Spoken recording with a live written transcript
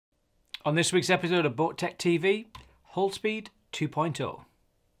On this week's episode of BoatTechTV, hull speed 2.0.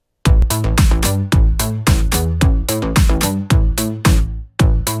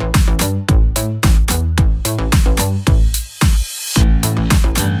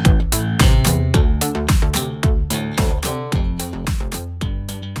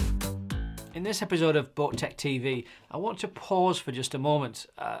 In this episode of BoatTechTV, I want to pause for just a moment.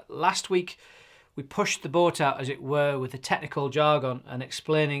 Last week, we pushed the boat out, as it were, with the technical jargon and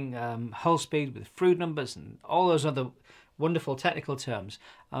explaining hull speed with fluid numbers and all those other wonderful technical terms.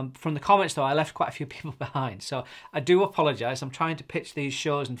 From the comments, though, I left quite a few people behind, so I do apologise. I'm trying to pitch these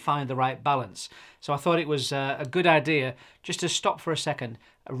shows and find the right balance. So I thought it was a good idea just to stop for a second,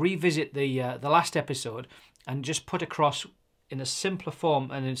 revisit the last episode, and just put across in a simpler form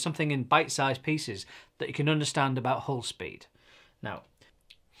and in something in bite-sized pieces that you can understand about hull speed. Now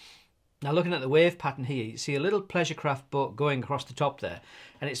looking at the wave pattern here, you see a little pleasure craft boat going across the top there,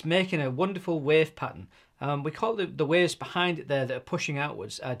 and it's making a wonderful wave pattern. We call the waves behind it there that are pushing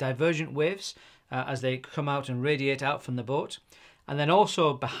outwards divergent waves as they come out and radiate out from the boat. And then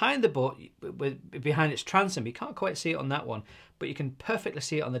also behind the boat, behind its transom, you can't quite see it on that one, but you can perfectly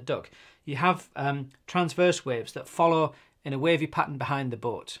see it on the duck. You have transverse waves that follow in a wavy pattern behind the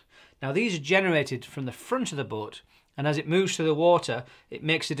boat. Now these are generated from the front of the boat, and as it moves through the water, it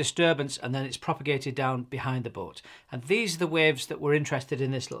makes a disturbance and then it's propagated down behind the boat. And these are the waves that we're interested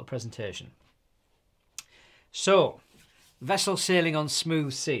in this little presentation. So, vessel sailing on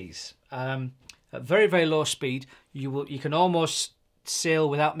smooth seas. At very, very low speed, you can almost sail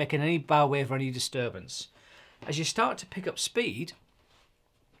without making any bow wave or any disturbance. As you start to pick up speed,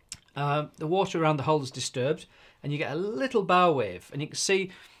 the water around the hull is disturbed and you get a little bow wave, and you can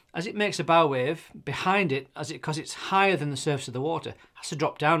see as it makes a bow wave behind it, because it's higher than the surface of the water, it has to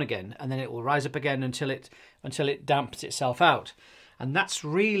drop down again, and then it will rise up again until it damps itself out. And that's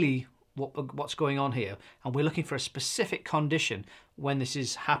really what's going on here, and we're looking for a specific condition when this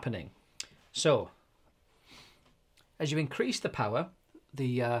is happening. So as you increase the power,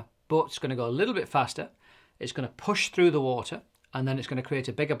 the boat's going to go a little bit faster, it's going to push through the water, and then it's going to create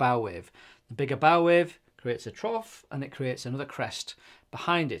a bigger bow wave. The bigger bow wave creates a trough, and it creates another crest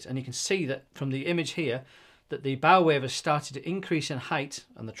behind it. And you can see that from the image here that the bow wave has started to increase in height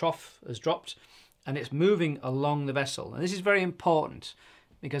and the trough has dropped, and it's moving along the vessel. And this is very important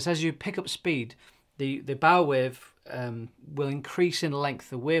because as you pick up speed, the bow wave will increase in length,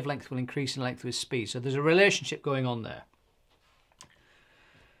 the wavelength will increase in length with speed. So there's a relationship going on there.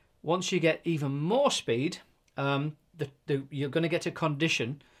 Once you get even more speed, you're going to get a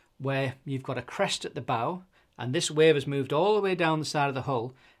condition where you've got a crest at the bow, and this wave has moved all the way down the side of the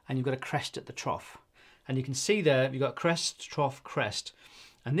hull, and you've got a crest at the trough. And you can see there, you've got crest, trough, crest.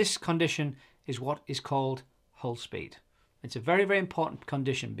 And this condition is what is called hull speed. It's a very, very important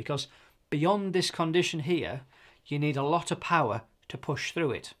condition because beyond this condition here, you need a lot of power to push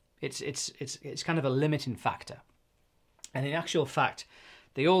through it. It's kind of a limiting factor. And in actual fact,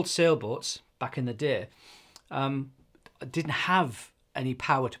 the old sailboats back in the day didn't have any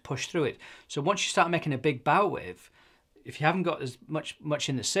power to push through it. So once you start making a big bow wave, if you haven't got as much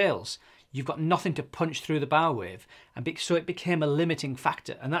in the sails, you've got nothing to punch through the bow wave, and so it became a limiting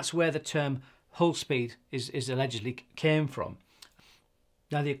factor. And that's where the term hull speed is allegedly came from.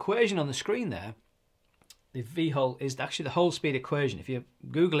 Now the equation on the screen there, the V-hull, is actually the hull speed equation. If you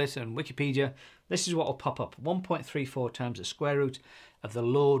Google it on Wikipedia, this is what will pop up: 1.34 times the square root of the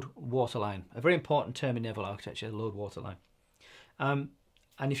load waterline. A very important term in naval architecture, the load waterline. And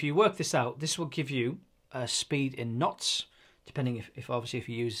if you work this out, this will give you a speed in knots, depending if obviously if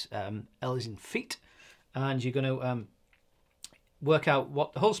you use L is in feet, and you're going to work out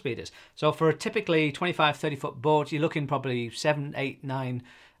what the hull speed is. So for a typically 25-30 foot boat, you're looking probably 7, 8, 9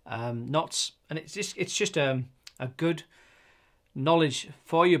 knots, and it's just a good knowledge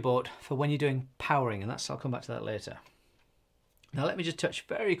for your boat for when you're doing powering, and I'll come back to that later. Now let me just touch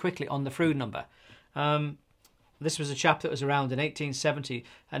very quickly on the fluid number. This was a chap that was around in 1870,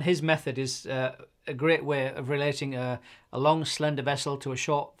 and his method is a great way of relating a long, slender vessel to a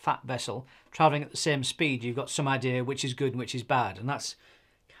short, fat vessel travelling at the same speed. You've got some idea which is good and which is bad, and that's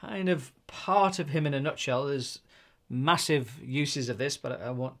kind of part of him in a nutshell. There's massive uses of this, but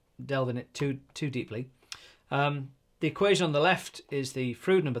I won't delve in it too deeply. The equation on the left is the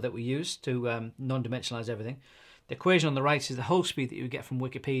fluid number that we use to non-dimensionalise everything. The equation on the right is the hull speed that you get from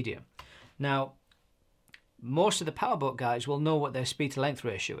Wikipedia. Now, most of the powerboat guys will know what their speed to length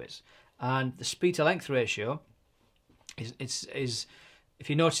ratio is, and the speed to length ratio is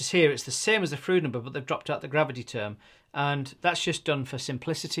if you notice here, it's the same as the fluid number, but they've dropped out the gravity term, And that's just done for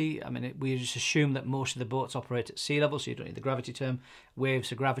simplicity. I mean, we just assume that most of the boats operate at sea level, so you don't need the gravity term.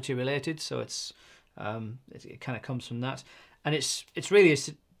 Waves are gravity related, so it kind of comes from that. And it's really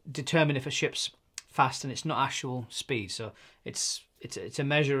to determine if a ship's fast, and it's not actual speed. So it's a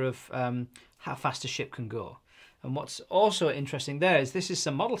measure of how fast a ship can go. And what's also interesting there is this is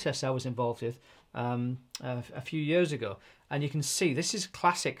some model tests I was involved with a few years ago, and you can see this is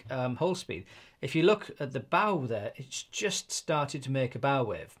classic hull speed. If you look at the bow there, it's just started to make a bow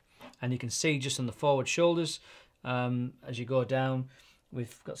wave, and you can see just on the forward shoulders as you go down,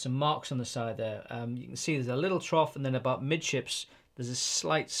 we've got some marks on the side there. You can see there's a little trough, and then about midships there's a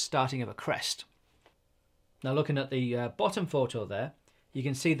slight starting of a crest. Now looking at the bottom photo there, you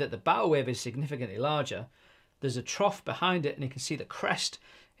can see that the bow wave is significantly larger. There's a trough behind it, and you can see the crest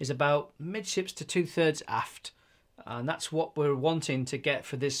is about midships to 2/3 aft. And that's what we're wanting to get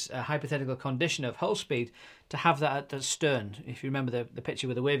for this hypothetical condition of hull speed, to have that at the stern. If you remember the picture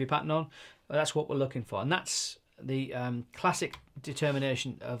with the wavy pattern on, well, that's what we're looking for. And that's the classic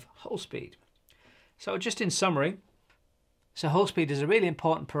determination of hull speed. So just in summary, so hull speed is a really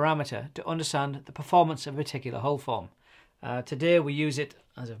important parameter to understand the performance of a particular hull form. Today we use it,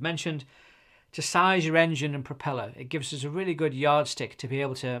 as I've mentioned, to size your engine and propeller. It gives us a really good yardstick to be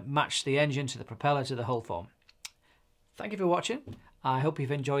able to match the engine to the propeller to the hull form. Thank you for watching. I hope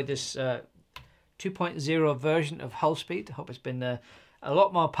you've enjoyed this 2.0 version of hull speed. I hope it's been a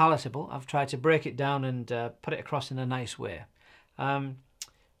lot more palatable. I've tried to break it down and put it across in a nice way.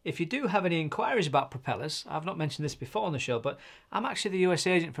 If you do have any inquiries about propellers, I've not mentioned this before on the show, but I'm actually the US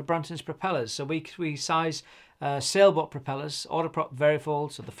agent for Brunton's Propellers. So we size sailboat propellers, autoprop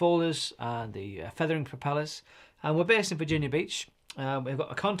varifolds, so the folders and the feathering propellers. And we're based in Virginia Beach. We've got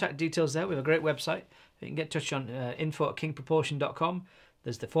our contact details there. We have a great website. You can get in touch on info@kingproportion.com.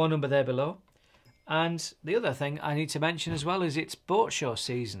 There's the phone number there below. And the other thing I need to mention as well is it's boat show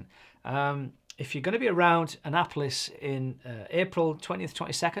season. If you're going to be around Annapolis in April 20th,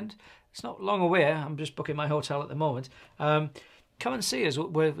 22nd, it's not long away. I'm just booking my hotel at the moment. Come and see us.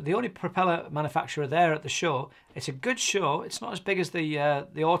 We're the only propeller manufacturer there at the show. It's a good show. It's not as big as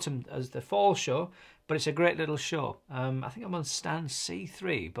the fall show, but it's a great little show. I think I'm on stand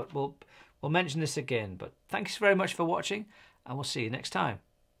C3, but we'll mention this again. But thanks very much for watching, and we'll see you next time.